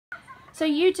So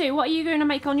you two, what are you going to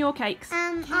make on your cakes?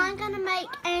 I'm going to make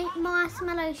a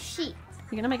marshmallow sheep.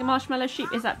 You're going to make a marshmallow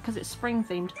sheep. Is that because it's spring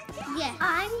themed? Yeah.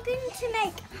 I'm going to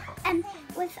make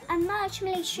with a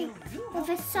marshmallow sheep with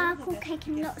a circle cake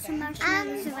and lots of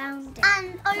marshmallows around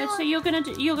it. So you're going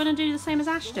to do the same as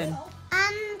Ashton.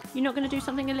 You're not going to do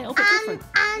something a little bit different.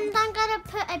 And I'm going to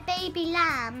put a baby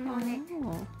lamb on it.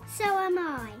 Oh. So am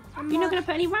I. You're not going to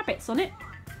put any rabbits on it?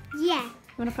 Yeah. You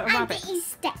want to put a rabbit? And the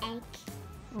Easter egg.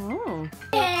 Oh.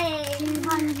 Yay!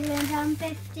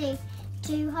 250.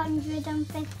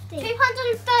 250.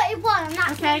 231. And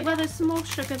that's okay, well there's some more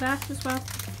sugar there as well.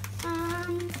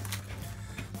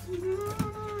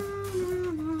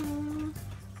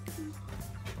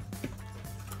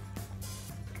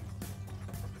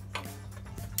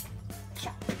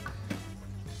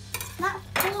 That's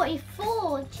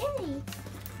 44 chili.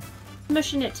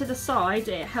 Mushing it to the side,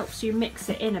 it helps you mix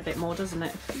it in a bit more, doesn't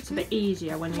it? It's a bit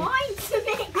easier when you Why to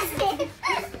mix it?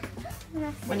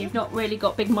 when you've not really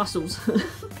got big muscles.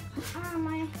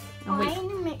 My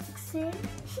mix it.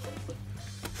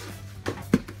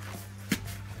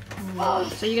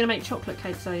 So you're gonna make chocolate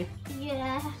cakes, are you?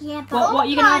 Yeah. Yeah. What are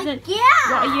you gonna have? Yeah.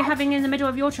 What are you having in the middle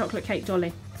of your chocolate cake,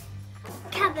 Dolly?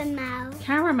 Caramel.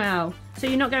 Caramel. So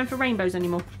you're not going for rainbows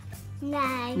anymore?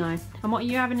 No. No. And what are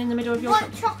you having in the middle of your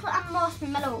chocolate and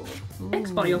marshmallow.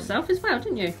 Thanks by yourself as well,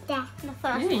 didn't you? Yeah, the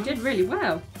first Yeah, you one. did really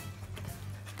well.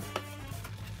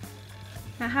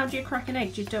 Now, how do you crack an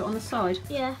egg? Do you do it on the side?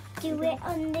 Yeah. Do it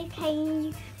on the cake and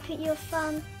you put your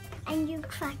thumb and you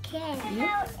crack it.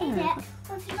 Yeah. In it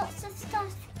with lots of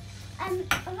stuff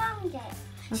around it.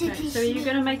 Okay, so are you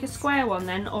going to make a square one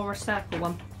then, or a circle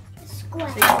one? Square.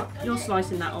 So you're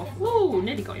slicing that off. Ooh,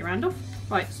 nearly got your hand off.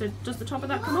 Right, so does the top of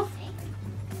that come off?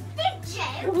 Did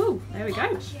you? Ooh, there we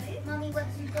go. Mummy went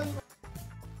to go.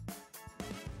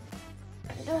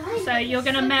 So you're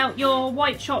going to melt your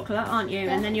white chocolate, aren't you?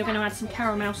 And then you're going to add some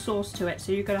caramel sauce to it.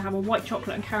 So you're going to have a white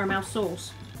chocolate and caramel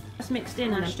sauce. That's mixed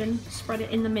in, Ashton. Spread it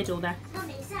in the middle there.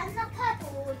 Mummy, is that enough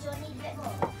purple or do I need a bit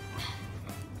more?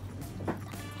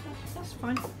 That's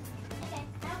fine. Okay,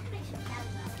 now I'll finish with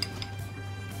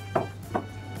caramel.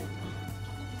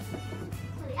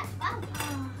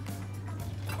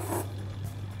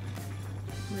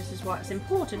 And this is why it's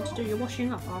important to do your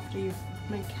washing up after you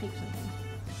make cakes.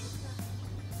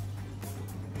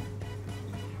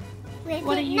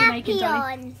 What are you making,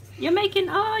 Dolly? You're making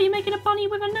a bunny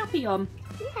with a nappy on.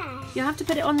 Yeah. You have to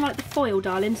put it on like the foil,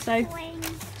 darling, so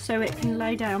it can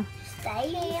lay down. Stay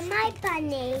here, my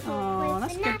bunny. Oh,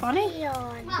 that's a good bunny.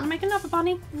 On. Want to make another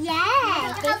bunny?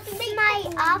 Yeah, this is my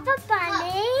other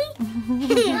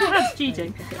bunny. That's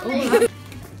cheating.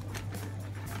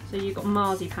 So you've got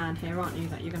marzipan here, aren't you,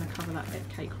 that you're going to cover that bit of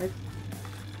cake with.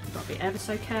 You've got to be ever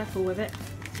so careful with it.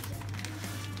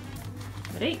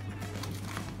 Ready?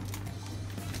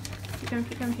 Keep going,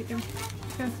 keep going, keep going.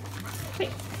 Keep going.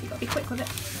 Quick, you've got to be quick with it.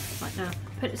 Right now,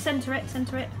 centre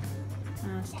it,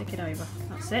 and stick it over.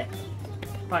 That's it.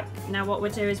 Right, now what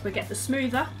we'll do is we'll get the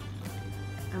smoother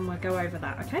and we'll go over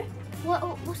that, okay?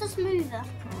 What's a smoother?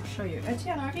 I'll show you. Oh,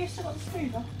 Tiana, have you still got the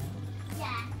smoother?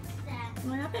 Yeah, there.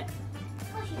 Can I have it?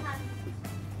 Of course you have.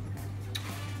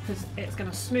 Because it's going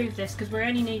to smooth this, because we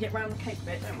only need it round the cake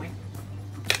bit, don't we?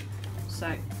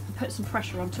 So put some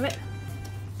pressure onto it,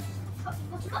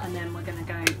 and then we're going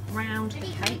to go round the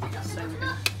cake. So we're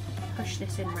going to push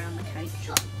this in round the cake.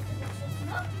 You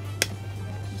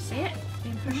see it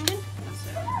being pushed in? That's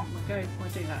it. We'll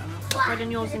do that. And I'll spread in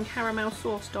yours in caramel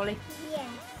sauce, Dolly. Yeah.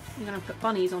 You're going to put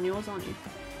bunnies on yours, aren't you?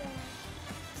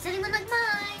 Does anyone like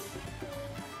mine?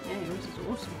 Yeah, yours is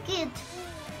awesome. Good.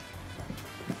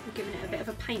 You're giving it a bit of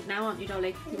a paint now, aren't you,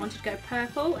 Dolly? You wanted to go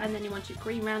purple, and then you wanted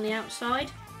green around the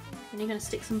outside. And you're going to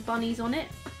stick some bunnies on it.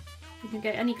 You can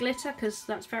get any glitter, because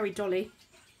that's very Dolly.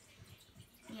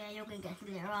 Yeah, you're going to get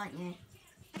glitter, aren't you?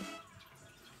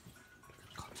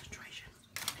 Concentration.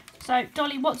 So,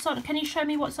 Dolly, can you show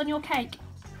me what's on your cake?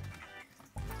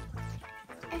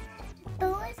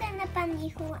 Balls and a bunny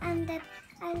hole and the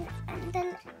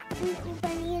little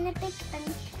bunny and a big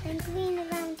bunny, and green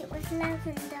around it was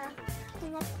lavender.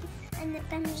 And the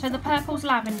bunnies. So the purple's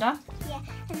lavender. Yeah,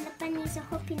 and the bunnies are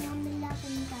hopping on the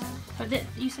lavender. But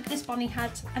you said this bunny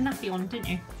had a nappy on, didn't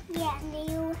you? Yeah, and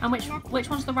they all. And which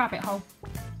one's the rabbit hole?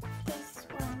 This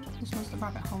one. This one's the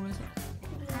rabbit hole, is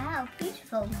it? Wow,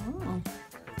 beautiful. Oh.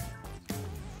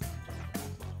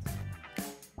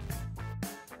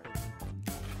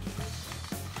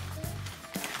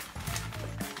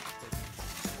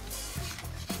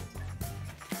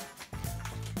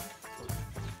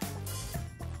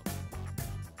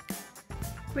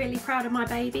 Really proud of my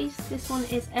babies. This one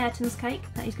is Ayrton's cake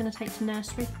that he's going to take to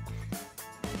nursery.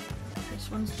 This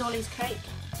one's Dolly's cake.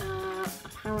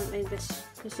 Apparently this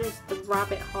is the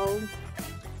rabbit hole.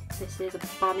 This is a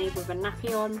bunny with a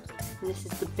nappy on, and this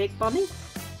is the big bunny.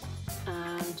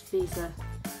 And these are,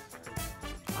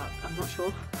 I'm not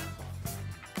sure.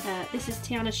 This is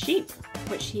Tiana's sheep,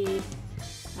 which she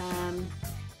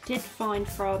did find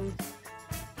from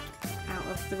out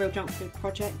of the Real Junk Food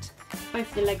project. Both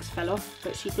of the legs fell off,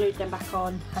 but she glued them back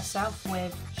on herself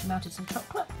with, she melted some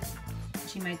chocolate.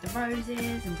 She made the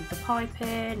roses and did the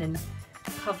piping and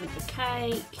covered the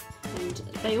cake, and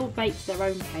they all baked their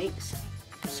own cakes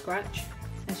from scratch,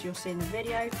 as you'll see in the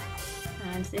video.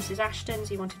 And this is Ashton's.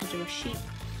 He wanted to do a sheep.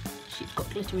 Sheep's got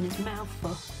glitter in his mouth.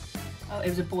 Oh, it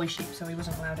was a boy sheep, so he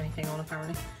wasn't allowed anything on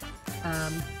apparently.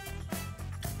 And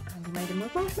he made him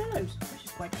with marshmallows, which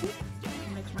is quite cute.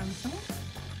 Legs around the side.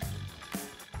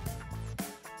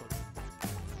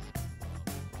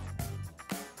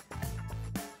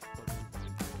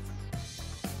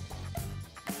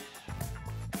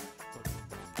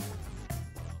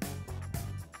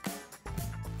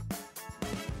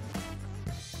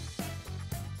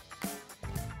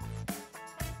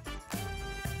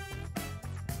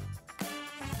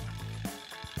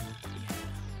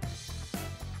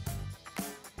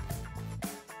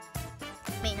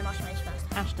 Making the marshmallows first.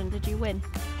 Ashton, did you win?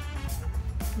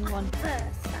 You won.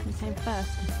 First. You came first.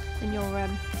 In your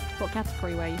what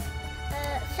category were you?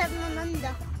 7 and under.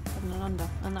 7 and under,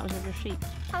 and that was with your sheep.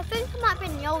 I think I might have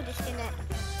been the oldest in it.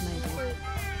 Maybe.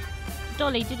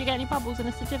 Dolly, did you get any bubbles in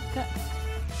a certificate?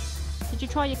 Did you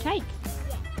try your cake?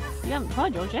 Yeah. You haven't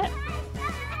tried yours yet.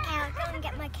 I can't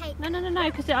get my cake. No,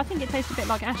 because I think it tastes a bit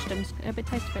like Ashton's. It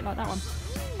tastes a bit like that one.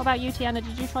 What about you, Tiana?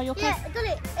 Did you try your cake? Yeah, Dolly,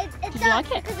 it Did you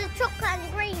like it? because of chocolate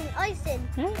and green icing.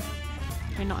 Yeah.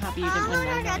 You're not happy you didn't win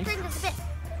then, I are you? think it's a bit